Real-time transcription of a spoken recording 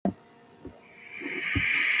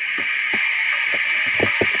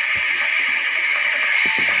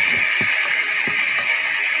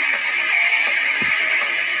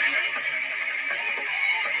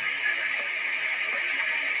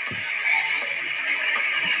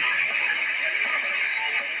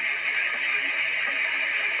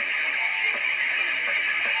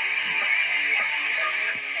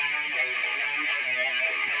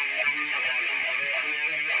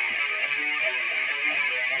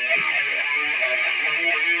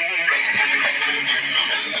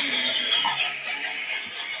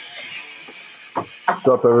What's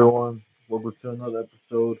up, everyone? Welcome to another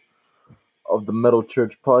episode of the Metal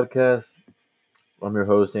Church Podcast. I'm your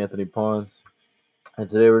host, Anthony Pons, and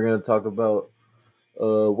today we're going to talk about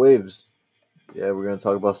waves. Yeah, we're going to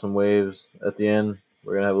talk about some waves. At the end,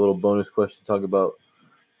 we're going to have a little bonus question to talk about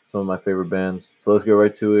some of my favorite bands. So let's get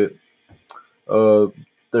right to it.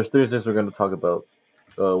 There's three things we're going to talk about: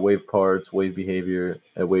 wave parts, wave behavior,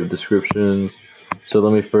 and wave descriptions. So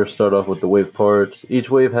let me first start off with the wave parts. Each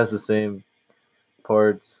wave has the same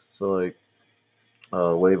parts, so like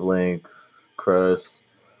wavelength, crest,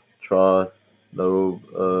 trough, node,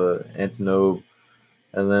 antinode,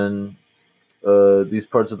 and then these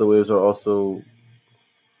parts of the waves are also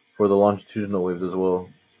for the longitudinal waves as well.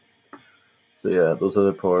 So yeah, those are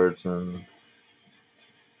the parts, and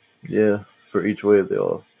yeah, for each wave they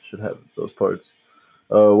all should have those parts.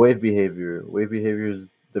 Wave behavior. Wave behavior is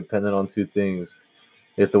dependent on two things: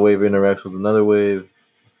 if the wave interacts with another wave,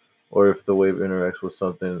 or if the wave interacts with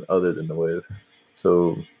something other than the wave.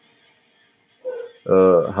 So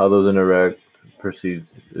how those interact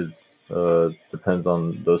proceeds depends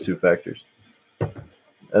on those two factors. And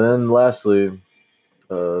then lastly,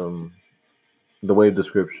 um, the wave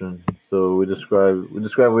description. So we describe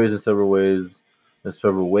waves in several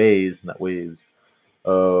ways, not waves.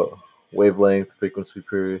 Uh, Wavelength, frequency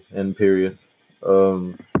period, and period.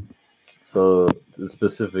 Um, so to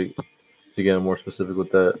get more specific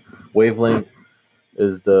with that, wavelength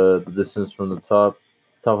is the distance from the top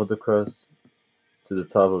of the crust to the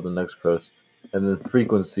top of the next crust, and then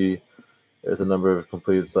frequency is the number of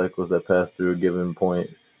completed cycles that pass through a given point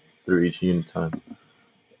through each unit time.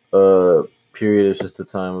 Period is just the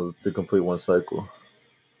time to complete one cycle.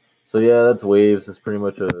 So yeah, that's waves. It's pretty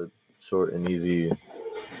much a short and easy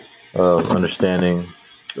understanding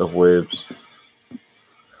of waves.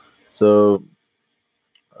 So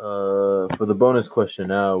for the bonus question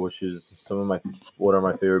now, which is what are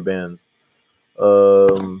my favorite bands? I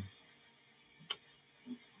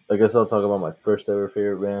guess I'll talk about my first ever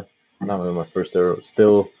favorite band. Not really my first ever,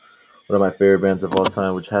 still one of my favorite bands of all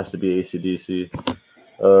time, which has to be AC/DC.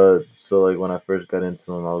 So like when I first got into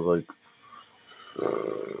them, I was like, I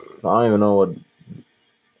don't even know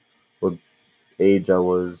what age I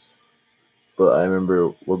was, but I remember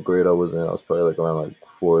what grade I was in. I was probably like around like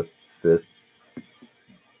fourth, fifth.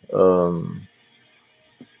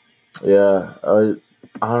 Yeah, I don't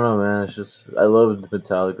know, man. It's just I loved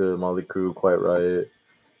Metallica, Motley Crue, Quiet Riot,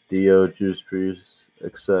 Dio, Judas Priest,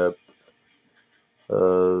 Accept,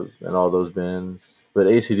 and all those bands. But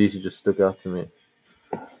AC/DC just stuck out to me,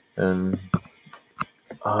 and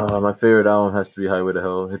my favorite album has to be Highway to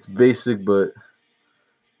Hell. It's basic, but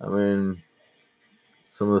I mean,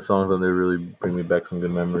 some of the songs on there really bring me back some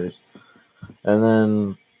good memories. And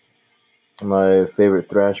then my favorite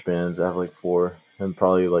thrash bands, I have like four, and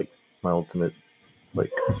probably like my ultimate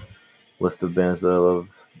like list of bands that I love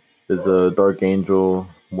is Dark Angel,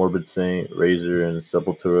 Morbid Saint, Razor, and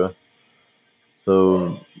Sepultura.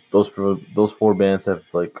 So those four bands have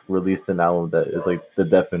like released an album that is like the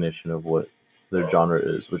definition of what their genre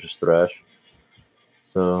is, which is thrash.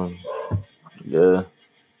 So yeah,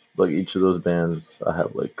 like each of those bands, I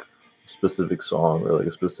have like a specific song or like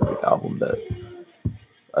a specific album that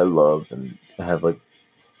I love, and I have like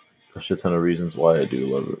a shit ton of reasons why I do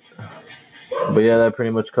love it. But yeah, that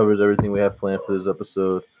pretty much covers everything we have planned for this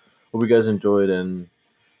episode. Hope you guys enjoyed, and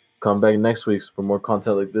come back next week for more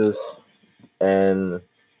content like this. And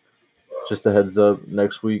just a heads up,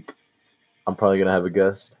 next week I'm probably gonna have a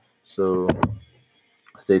guest, so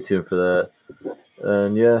stay tuned for that.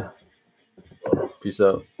 And yeah, peace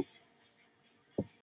out.